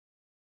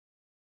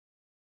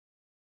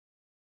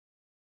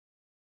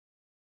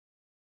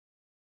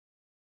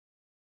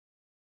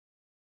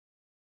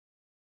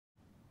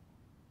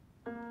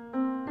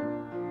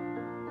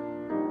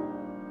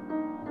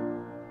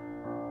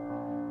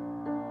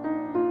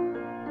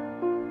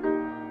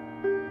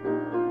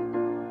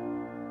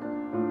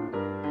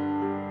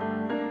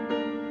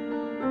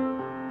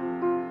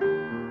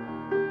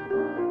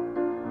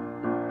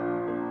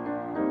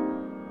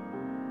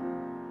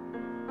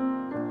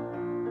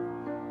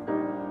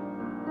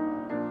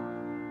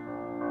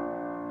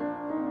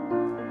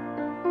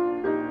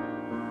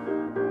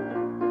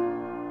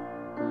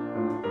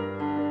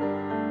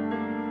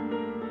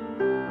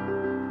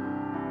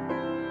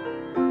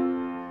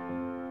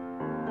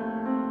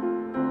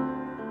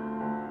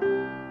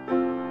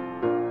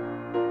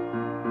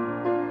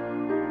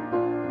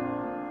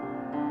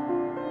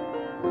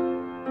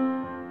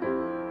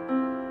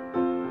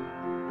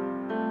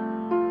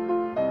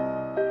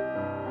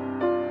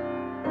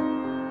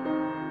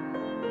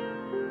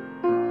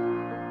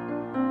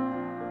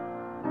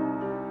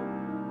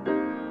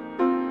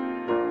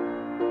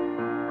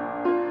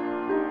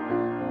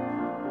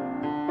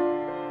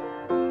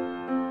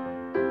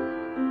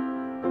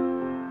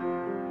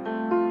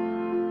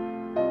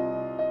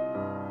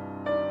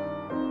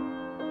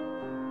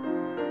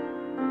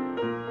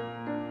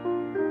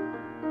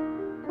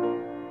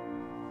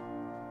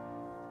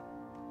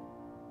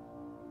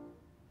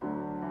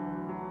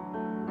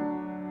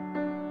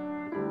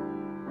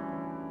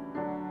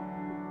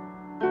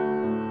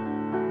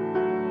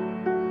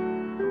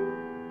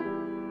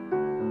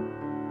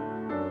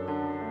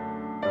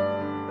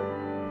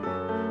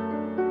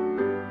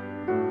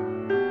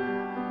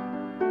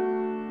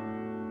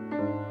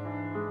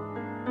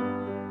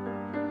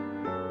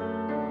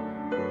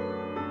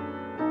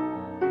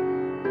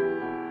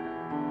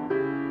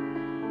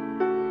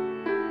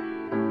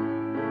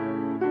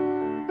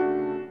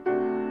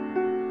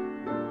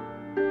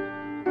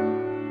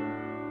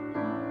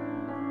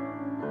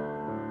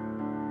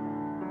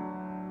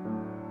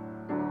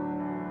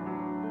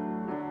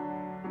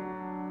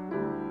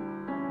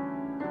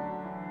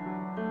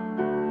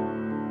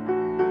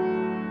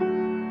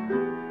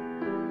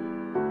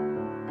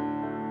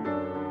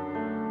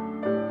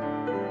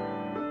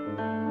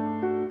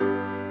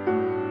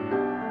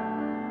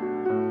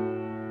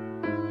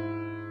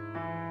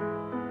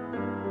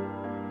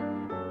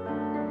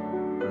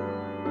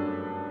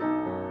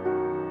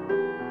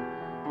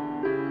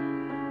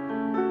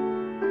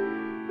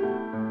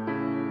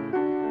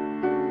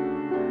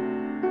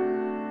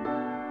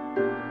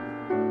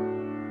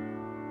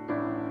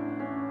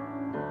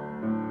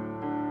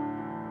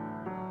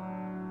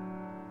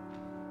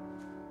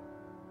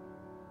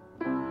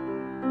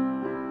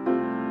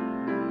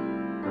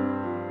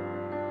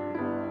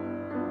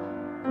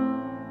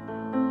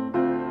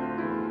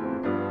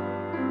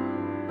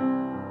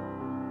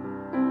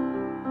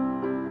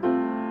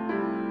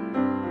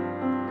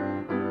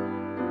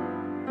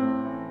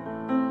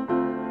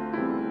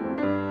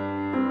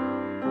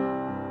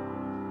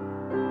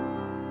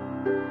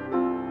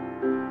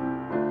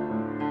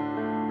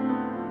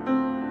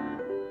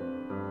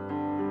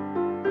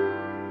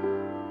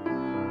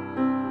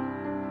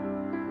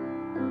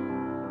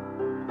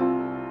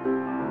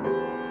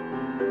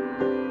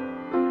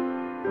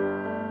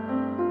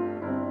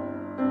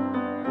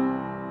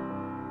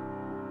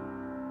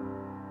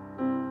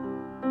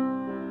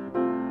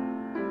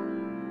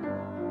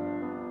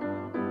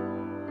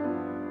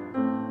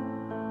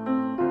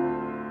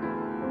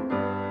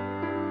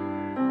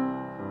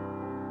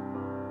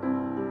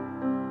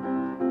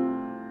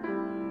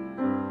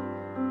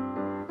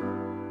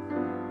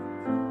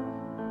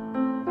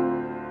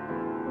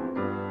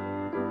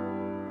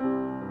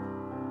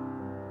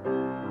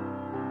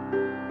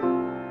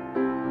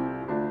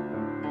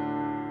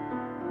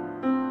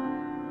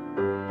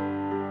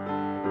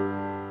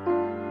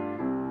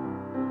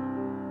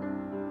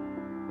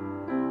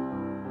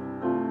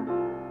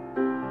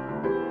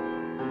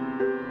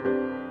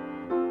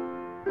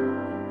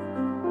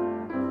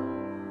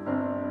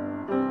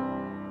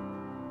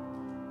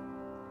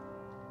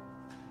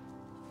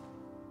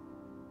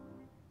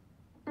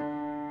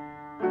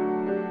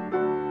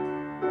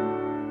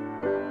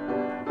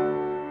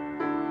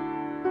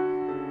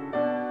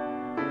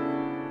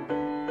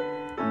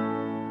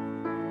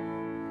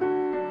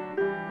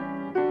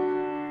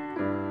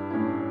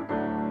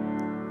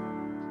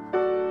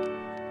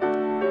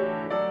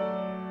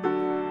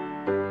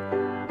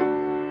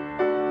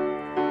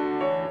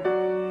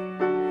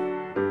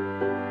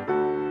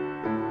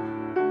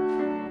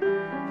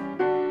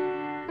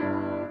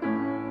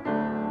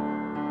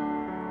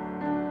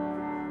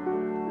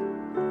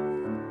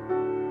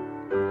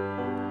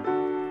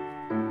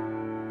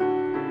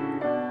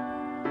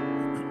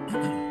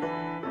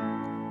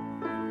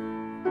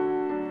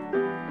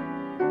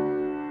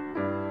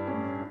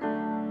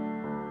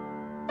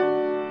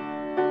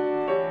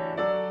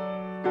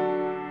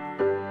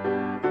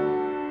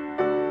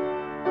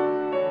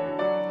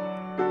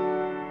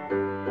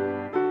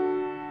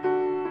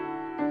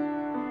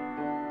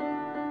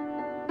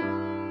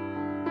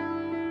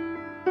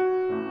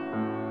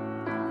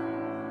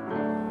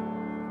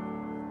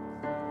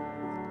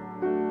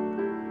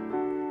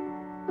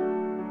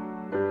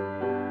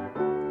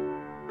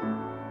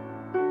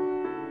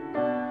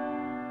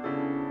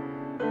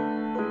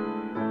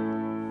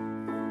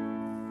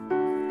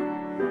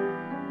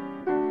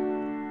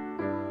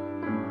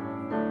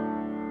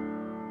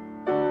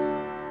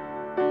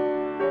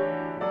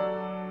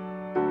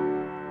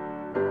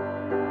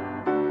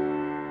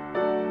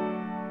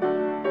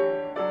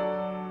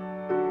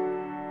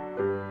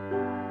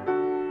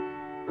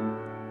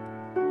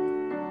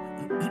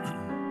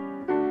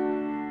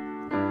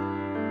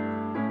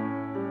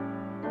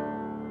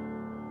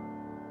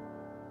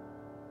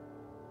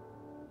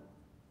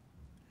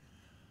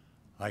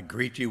I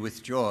greet you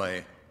with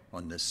joy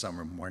on this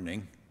summer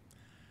morning.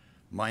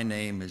 My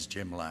name is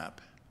Jim Lapp.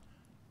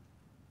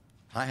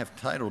 I have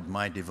titled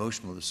my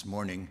devotional this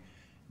morning,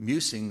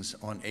 Musings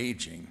on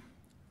Aging.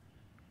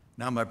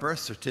 Now, my birth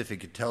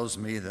certificate tells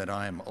me that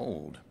I am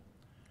old.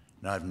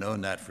 Now, I've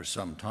known that for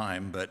some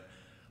time, but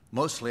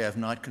mostly I've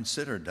not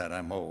considered that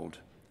I'm old.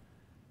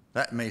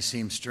 That may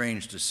seem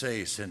strange to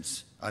say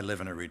since I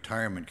live in a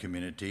retirement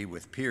community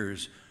with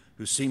peers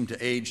who seem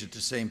to age at the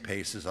same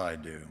pace as I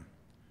do.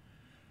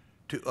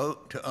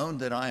 To own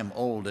that I am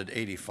old at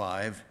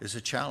 85 is a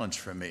challenge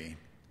for me.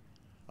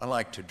 I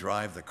like to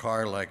drive the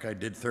car like I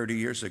did 30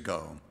 years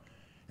ago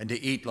and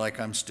to eat like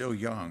I'm still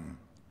young.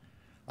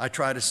 I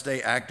try to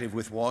stay active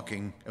with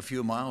walking a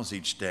few miles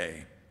each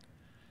day.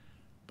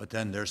 But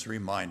then there's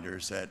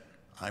reminders that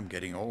I'm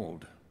getting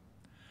old.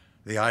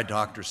 The eye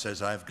doctor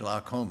says I have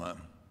glaucoma.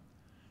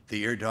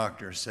 The ear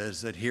doctor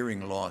says that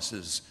hearing loss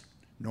is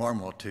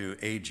normal to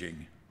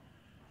aging.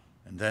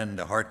 And then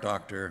the heart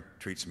doctor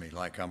treats me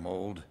like I'm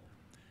old.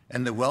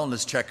 And the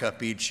wellness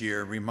checkup each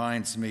year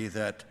reminds me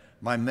that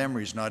my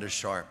memory's not as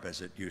sharp as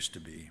it used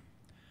to be.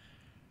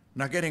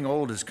 Now, getting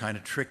old is kind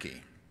of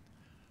tricky.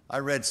 I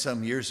read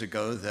some years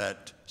ago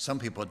that some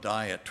people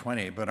die at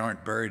 20 but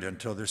aren't buried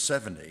until they're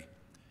 70.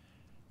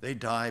 They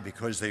die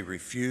because they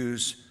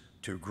refuse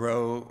to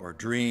grow or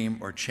dream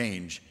or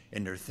change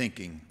in their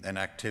thinking and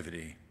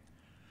activity.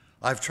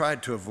 I've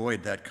tried to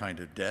avoid that kind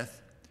of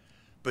death,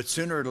 but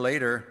sooner or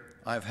later,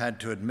 I've had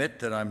to admit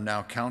that I'm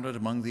now counted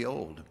among the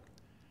old.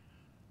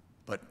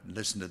 But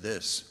listen to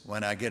this,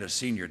 when I get a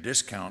senior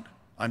discount,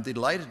 I'm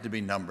delighted to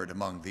be numbered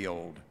among the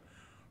old.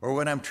 Or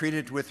when I'm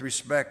treated with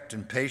respect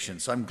and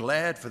patience, I'm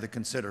glad for the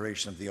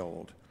consideration of the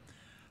old.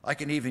 I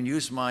can even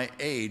use my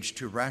age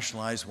to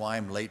rationalize why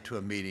I'm late to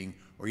a meeting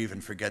or even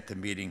forget the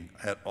meeting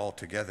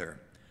altogether.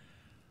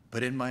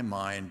 But in my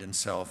mind and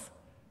self,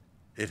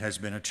 it has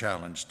been a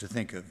challenge to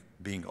think of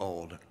being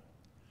old.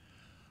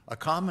 A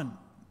common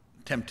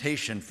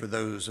temptation for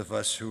those of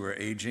us who are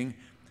aging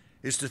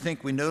is to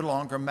think we no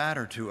longer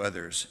matter to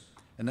others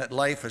and that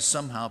life has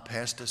somehow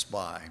passed us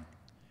by.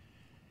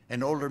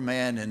 An older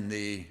man in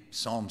the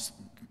Psalms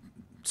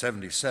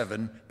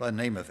 77 by the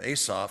name of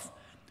Asaph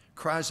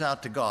cries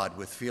out to God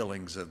with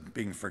feelings of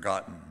being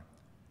forgotten.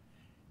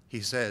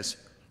 He says,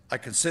 I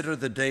consider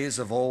the days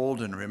of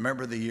old and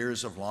remember the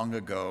years of long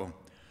ago.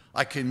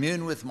 I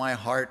commune with my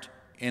heart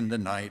in the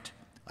night.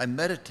 I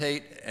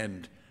meditate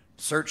and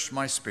search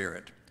my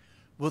spirit.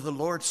 Will the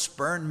Lord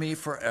spurn me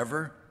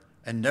forever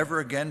and never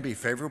again be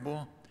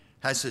favorable?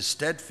 Has his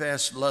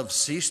steadfast love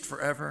ceased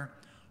forever?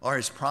 Are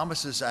his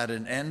promises at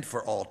an end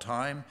for all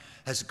time?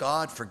 Has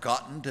God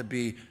forgotten to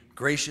be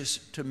gracious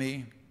to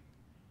me?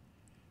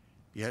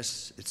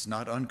 Yes, it's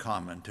not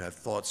uncommon to have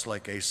thoughts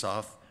like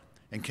Asaph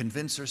and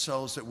convince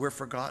ourselves that we're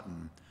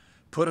forgotten,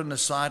 put on the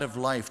side of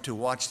life to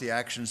watch the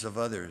actions of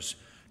others,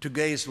 to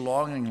gaze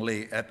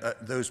longingly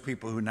at those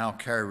people who now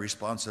carry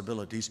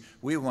responsibilities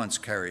we once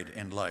carried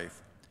in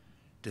life,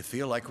 to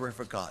feel like we're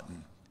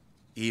forgotten,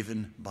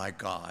 even by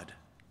God.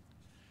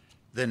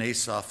 Then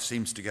Asaph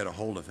seems to get a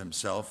hold of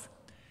himself,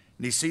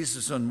 and he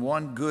seizes on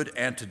one good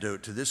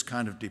antidote to this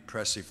kind of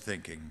depressive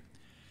thinking.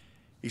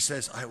 He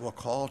says, I will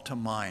call to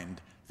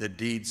mind the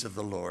deeds of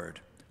the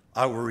Lord.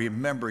 I will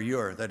remember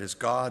that is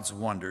God's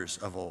wonders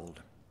of old.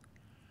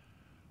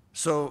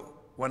 So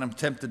when I'm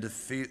tempted to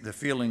the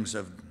feelings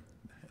of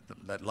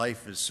that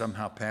life is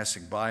somehow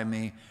passing by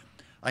me,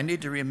 I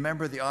need to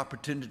remember the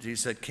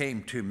opportunities that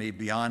came to me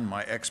beyond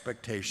my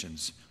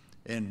expectations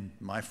in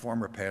my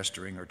former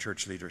pastoring or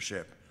church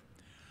leadership.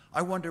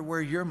 I wonder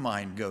where your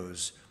mind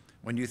goes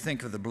when you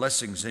think of the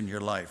blessings in your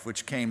life,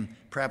 which came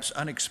perhaps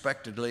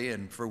unexpectedly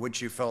and for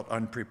which you felt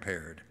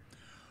unprepared.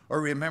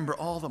 Or remember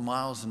all the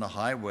miles on the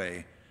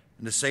highway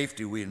and the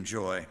safety we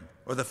enjoy,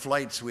 or the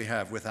flights we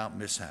have without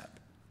mishap.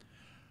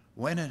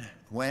 When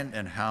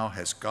and how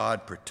has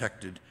God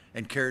protected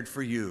and cared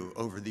for you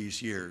over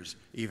these years?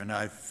 Even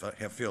I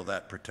feel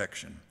that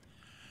protection.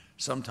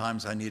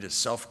 Sometimes I need to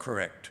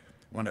self-correct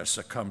when I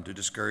succumb to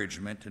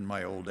discouragement in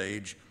my old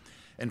age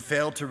and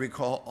fail to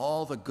recall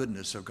all the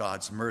goodness of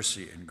God's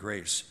mercy and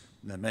grace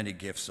and the many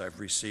gifts I've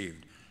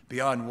received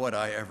beyond what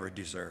I ever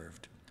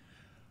deserved.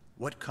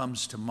 What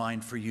comes to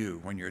mind for you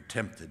when you're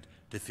tempted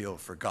to feel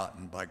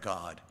forgotten by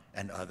God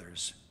and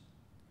others?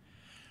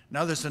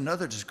 Now, there's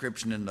another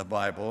description in the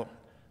Bible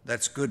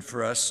that's good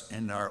for us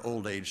in our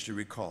old age to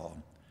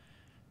recall.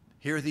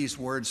 Hear these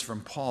words from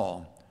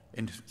Paul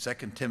in 2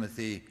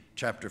 Timothy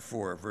chapter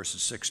 4,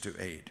 verses 6 to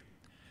 8.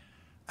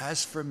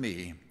 As for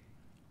me,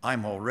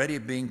 I'm already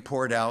being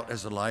poured out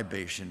as a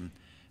libation,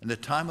 and the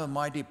time of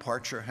my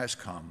departure has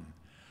come.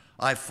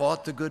 I've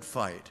fought the good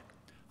fight.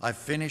 I've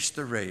finished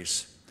the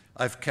race.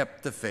 I've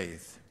kept the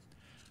faith.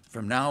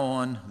 From now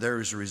on, there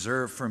is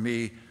reserved for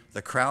me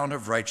the crown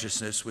of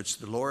righteousness, which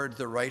the Lord,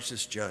 the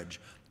righteous judge,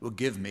 will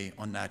give me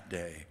on that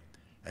day.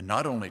 And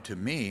not only to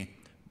me,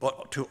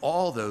 but to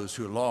all those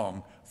who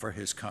long for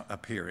his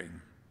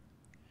appearing.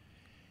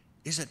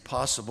 Is it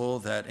possible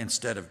that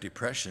instead of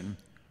depression,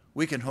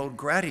 we can hold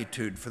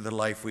gratitude for the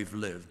life we've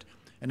lived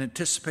and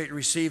anticipate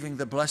receiving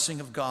the blessing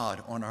of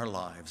God on our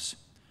lives.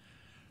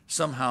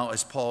 Somehow,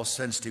 as Paul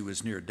sensed he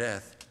was near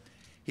death,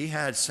 he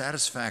had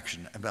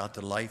satisfaction about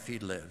the life he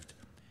lived.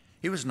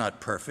 He was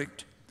not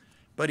perfect,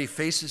 but he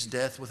faces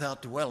death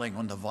without dwelling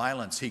on the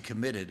violence he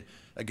committed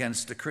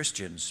against the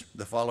Christians,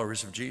 the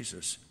followers of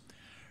Jesus.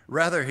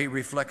 Rather, he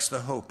reflects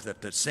the hope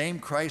that the same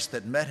Christ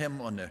that met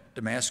him on the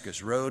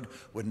Damascus road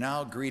would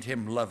now greet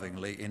him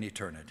lovingly in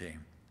eternity.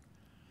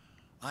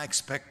 I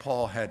expect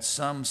Paul had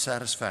some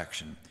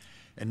satisfaction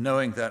in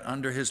knowing that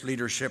under his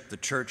leadership, the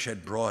church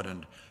had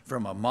broadened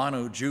from a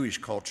mono-Jewish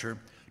culture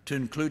to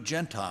include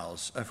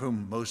Gentiles, of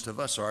whom most of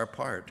us are a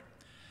part.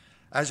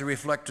 As I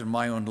reflect on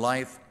my own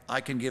life, I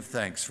can give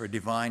thanks for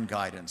divine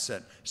guidance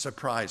that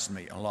surprised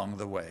me along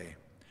the way.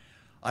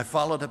 I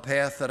followed a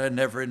path that I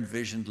never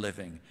envisioned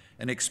living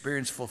and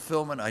experienced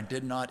fulfillment I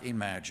did not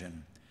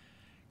imagine.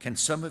 Can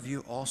some of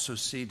you also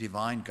see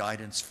divine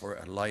guidance for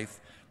a life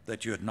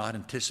that you had not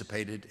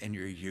anticipated in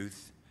your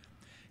youth?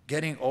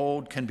 Getting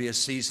old can be a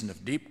season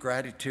of deep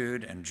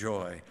gratitude and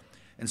joy,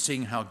 and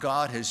seeing how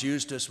God has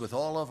used us with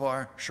all of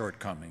our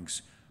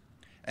shortcomings.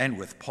 And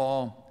with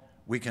Paul,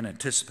 we can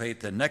anticipate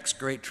the next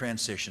great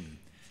transition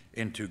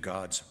into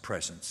God's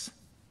presence.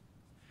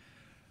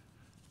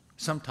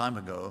 Some time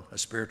ago, a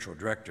spiritual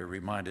director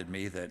reminded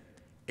me that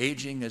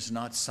aging is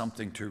not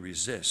something to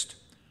resist,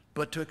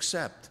 but to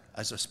accept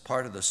as a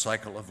part of the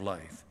cycle of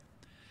life.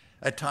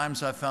 At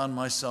times, I found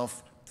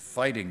myself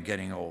fighting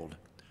getting old.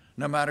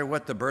 No matter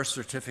what the birth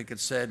certificate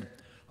said,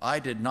 I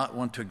did not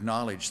want to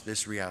acknowledge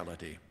this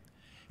reality.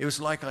 It was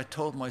like I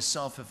told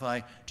myself, if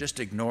I just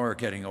ignore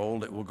getting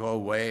old, it will go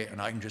away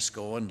and I can just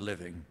go on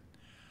living.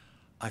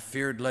 I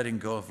feared letting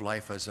go of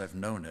life as I've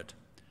known it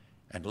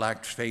and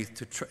lacked faith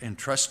to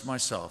entrust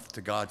myself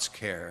to God's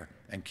care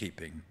and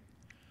keeping.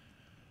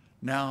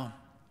 Now,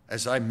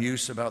 as I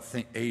muse about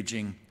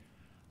aging,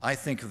 I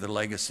think of the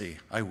legacy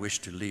I wish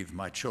to leave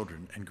my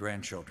children and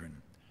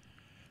grandchildren.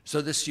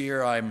 So this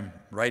year, I'm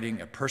writing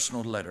a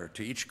personal letter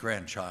to each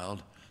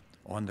grandchild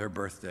on their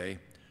birthday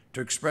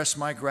to express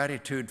my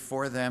gratitude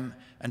for them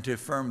and to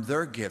affirm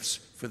their gifts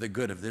for the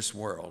good of this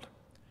world.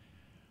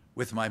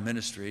 With my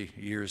ministry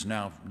years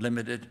now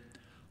limited,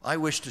 I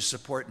wish to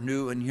support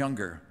new and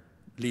younger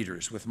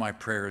leaders with my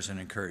prayers and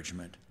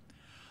encouragement.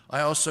 I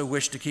also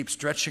wish to keep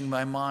stretching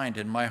my mind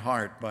and my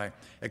heart by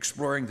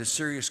exploring the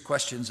serious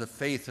questions of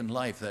faith and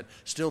life that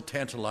still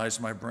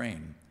tantalize my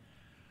brain.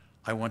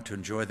 I want to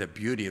enjoy the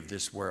beauty of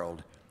this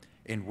world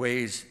in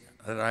ways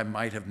that I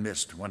might have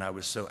missed when I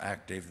was so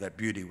active that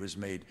beauty was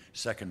made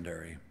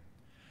secondary.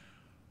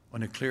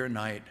 On a clear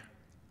night,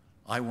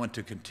 I want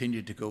to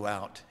continue to go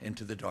out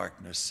into the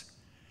darkness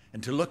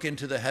and to look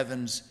into the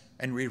heavens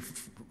and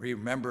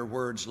remember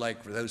words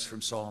like those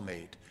from Psalm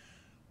 8.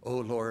 O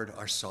Lord,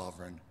 our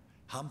sovereign,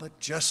 how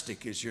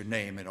majestic is your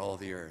name in all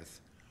the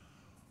earth.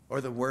 Or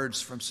the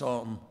words from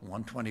Psalm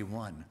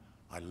 121,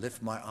 I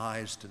lift my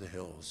eyes to the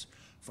hills.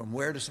 From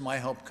where does my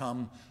help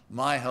come?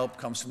 My help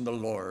comes from the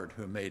Lord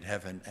who made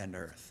heaven and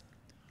earth.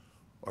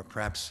 Or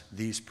perhaps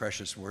these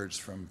precious words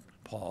from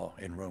Paul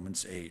in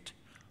Romans 8.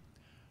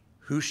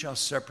 Who shall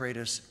separate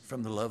us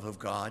from the love of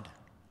God?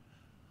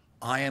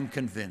 I am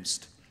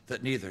convinced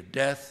that neither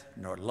death,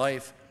 nor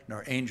life,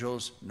 nor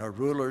angels, nor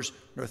rulers,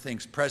 nor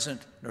things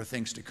present, nor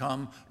things to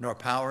come, nor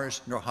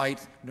powers, nor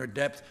height, nor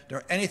depth,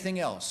 nor anything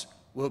else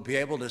will be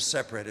able to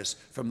separate us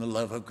from the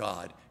love of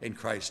God in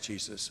Christ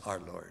Jesus our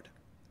Lord.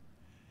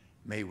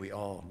 May we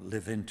all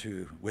live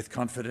into, with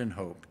confident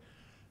hope,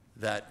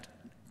 that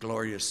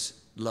glorious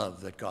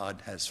love that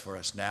God has for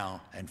us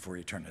now and for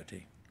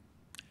eternity.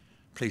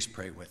 Please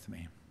pray with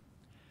me.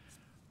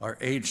 Our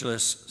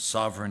ageless,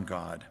 sovereign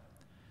God,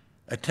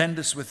 attend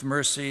us with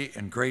mercy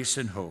and grace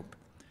and hope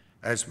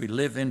as we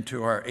live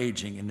into our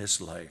aging in this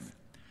life.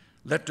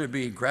 Let there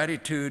be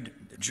gratitude,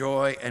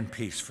 joy, and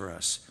peace for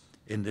us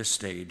in this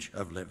stage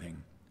of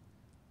living.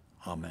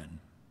 Amen.